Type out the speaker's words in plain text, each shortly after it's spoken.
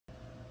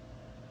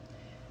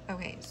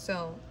Okay,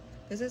 so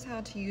this is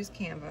how to use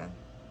Canva,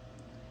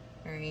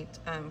 all right,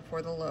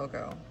 for the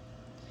logo.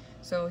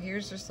 So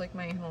here's just like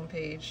my home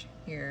page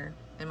here,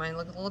 and mine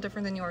look a little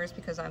different than yours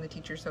because I'm the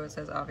teacher, so it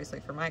says obviously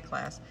for my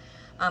class.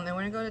 And we're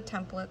gonna go to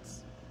templates,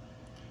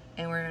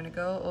 and we're gonna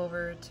go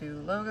over to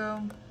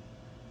logo,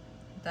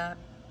 that.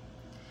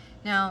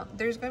 Now,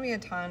 there's gonna be a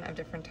ton of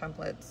different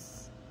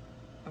templates.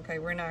 Okay,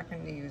 we're not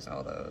going to use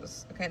all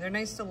those. Okay, they're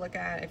nice to look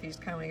at if you just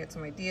kind of want to get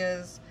some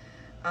ideas.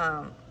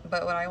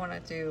 But what I want to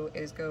do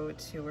is go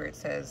to where it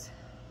says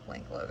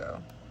blank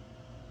logo.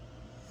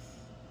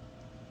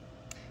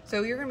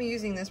 So you're going to be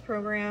using this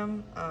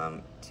program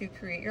to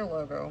create your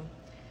logo.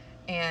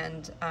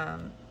 And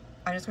I'm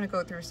just going to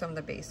go through some of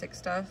the basic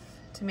stuff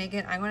to make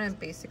it. I'm going to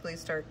basically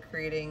start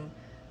creating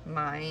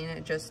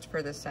mine just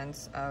for the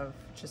sense of,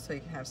 just so you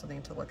can have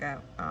something to look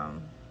at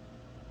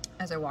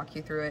as I walk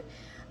you through it.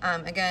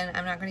 Again,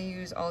 I'm not going to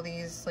use all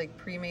these like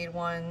pre-made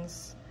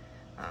ones.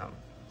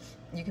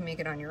 You can make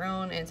it on your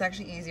own, and it's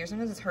actually easier.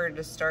 Sometimes it's harder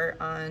to start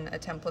on a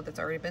template that's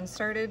already been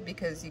started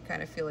because you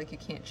kind of feel like you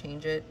can't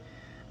change it.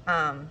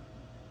 And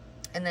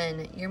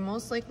then you're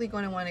most likely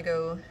going to want to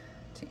go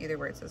to either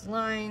where it says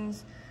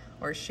lines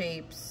or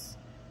shapes,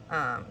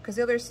 because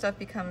the other stuff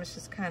becomes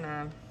just kind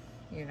of,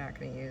 you're not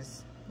going to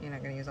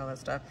use all that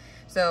stuff.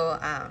 So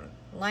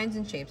lines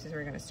and shapes is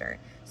where you're going to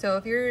start. So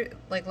if your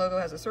like logo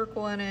has a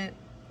circle in it,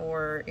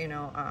 or you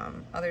know,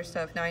 other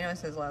stuff. Now I know it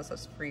says a lot of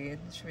stuff's free. It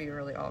should be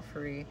really all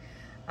free.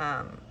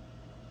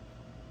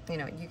 You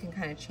know, you can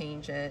kind of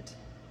change it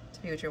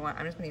to be what you want.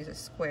 I'm just going to use a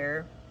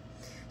square.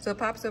 So it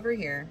pops over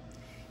here,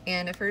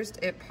 and at first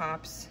it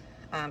pops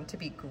to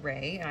be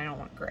gray, and I don't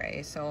want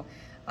gray. So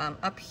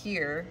up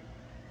here,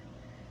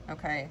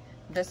 okay,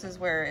 this is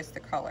where it's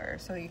the color.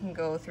 So you can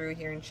go through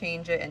here and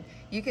change it, and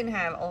you can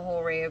have a whole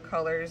array of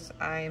colors.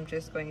 I am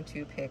just going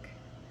to pick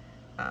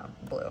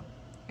blue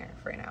here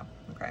for right now,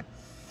 okay?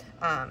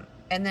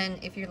 And then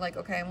if you're like,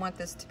 okay, I want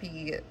this to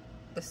be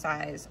the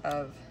size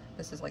of,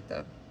 this is like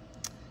the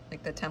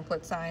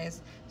template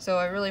size. So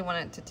I really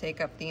want it to take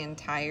up the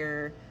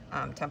entire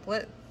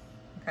template,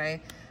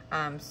 okay?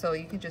 So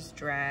you can just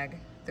drag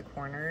the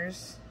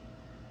corners,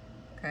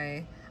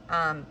 okay?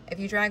 If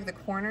you drag the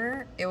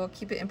corner, it will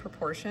keep it in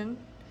proportion.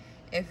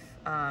 If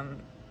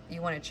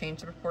you want to change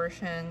the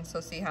proportion, so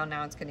see how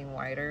now it's getting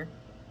wider.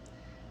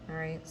 All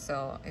right,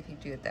 so if you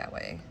do it that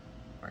way,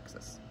 works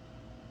this.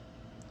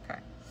 Okay.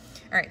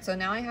 All right, so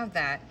now I have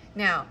that.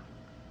 Now,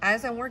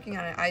 as I'm working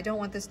on it, I don't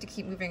want this to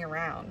keep moving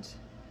around.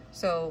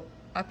 So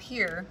up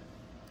here,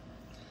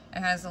 it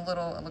has a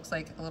little, it looks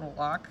like a little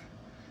lock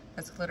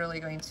that's literally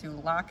going to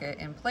lock it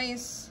in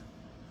place.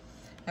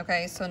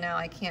 Okay, so now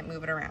I can't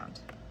move it around.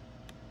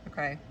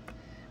 Okay.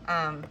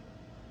 And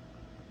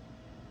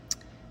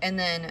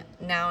then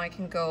now I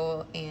can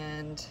go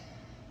and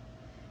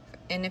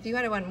if you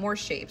had to want more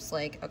shapes,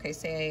 like, okay,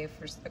 say,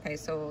 okay,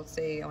 so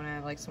say I want to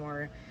have like some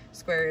more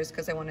squares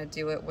because I want to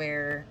do it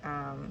where,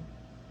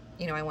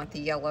 you know, I want the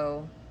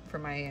yellow for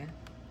my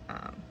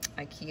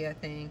IKEA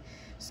thing.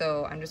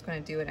 So I'm just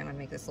going to do it. I'm going to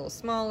make this a little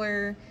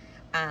smaller.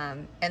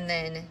 And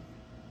then,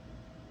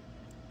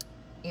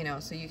 you know,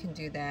 so you can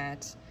do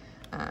that.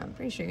 I'm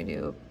pretty sure you can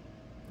do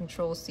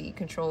Control C,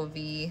 Control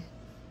V,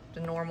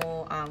 the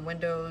normal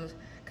Windows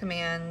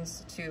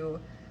commands to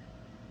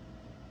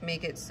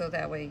make it so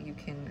that way you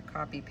can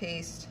copy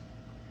paste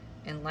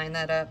and line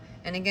that up.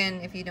 And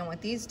again, if you don't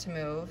want these to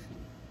move,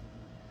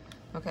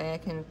 okay, I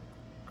can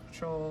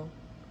Control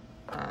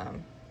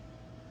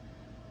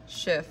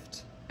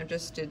Shift. I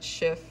just did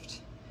Shift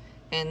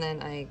and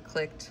then I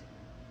clicked.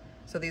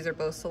 So these are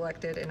both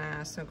selected, and I'm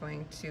also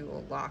going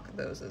to lock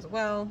those as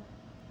well.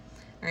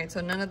 All right,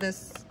 so none of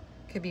this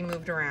could be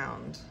moved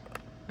around.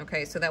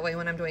 Okay, so that way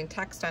when I'm doing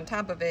text on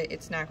top of it,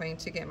 it's not going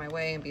to get in my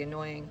way and be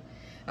annoying.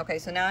 Okay,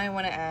 so now I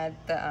want to add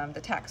the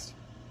text.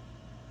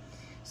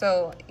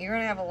 So you're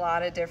going to have a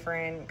lot of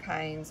different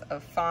kinds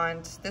of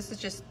font. This is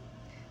just,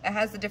 it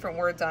has the different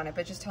words on it,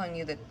 but just telling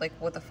you that like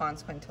what the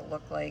font's going to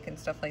look like and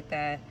stuff like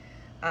that.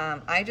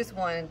 I just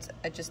want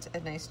just a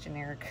nice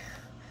generic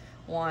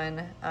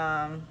one.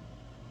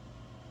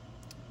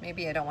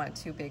 Maybe I don't want it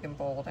too big and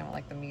bold. I want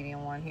like the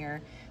medium one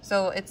here.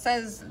 So it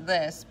says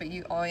this, but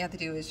all you have to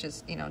do is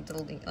just, you know,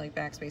 delete, like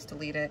backspace,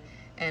 delete it,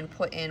 and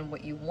put in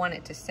what you want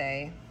it to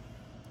say.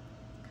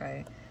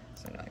 Okay,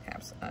 so no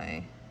caps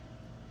I,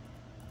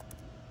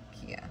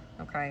 Kia,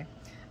 okay.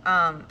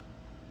 And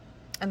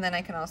then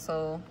I can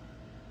also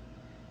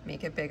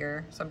make it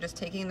bigger. So I'm just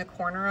taking the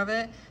corner of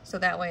it, so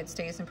that way it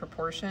stays in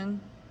proportion.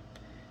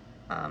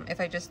 If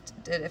I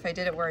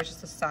did it where it's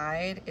just a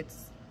side,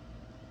 it's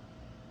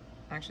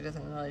actually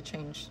doesn't really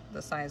change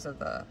the size of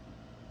the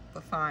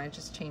font, it's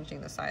just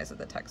changing the size of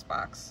the text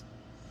box.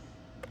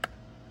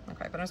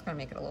 Okay, but I'm just gonna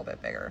make it a little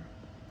bit bigger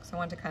because I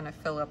want to kind of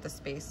fill up the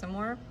space some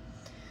more.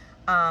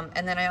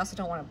 And then I also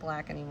don't want it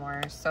black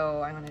anymore,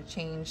 so I'm gonna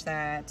change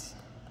that,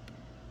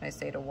 I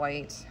say to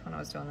white when I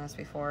was doing this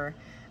before.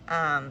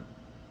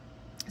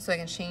 So I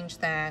can change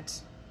that,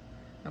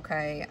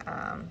 okay.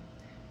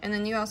 And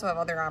then you also have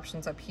other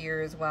options up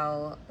here as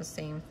well, the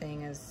same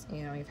thing as,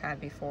 you know, you've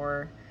had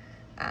before.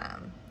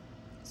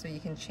 So you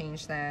can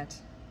change that.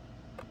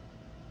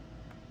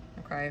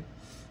 Okay.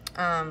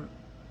 And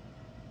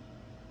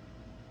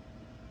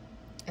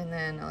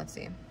then let's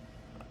see.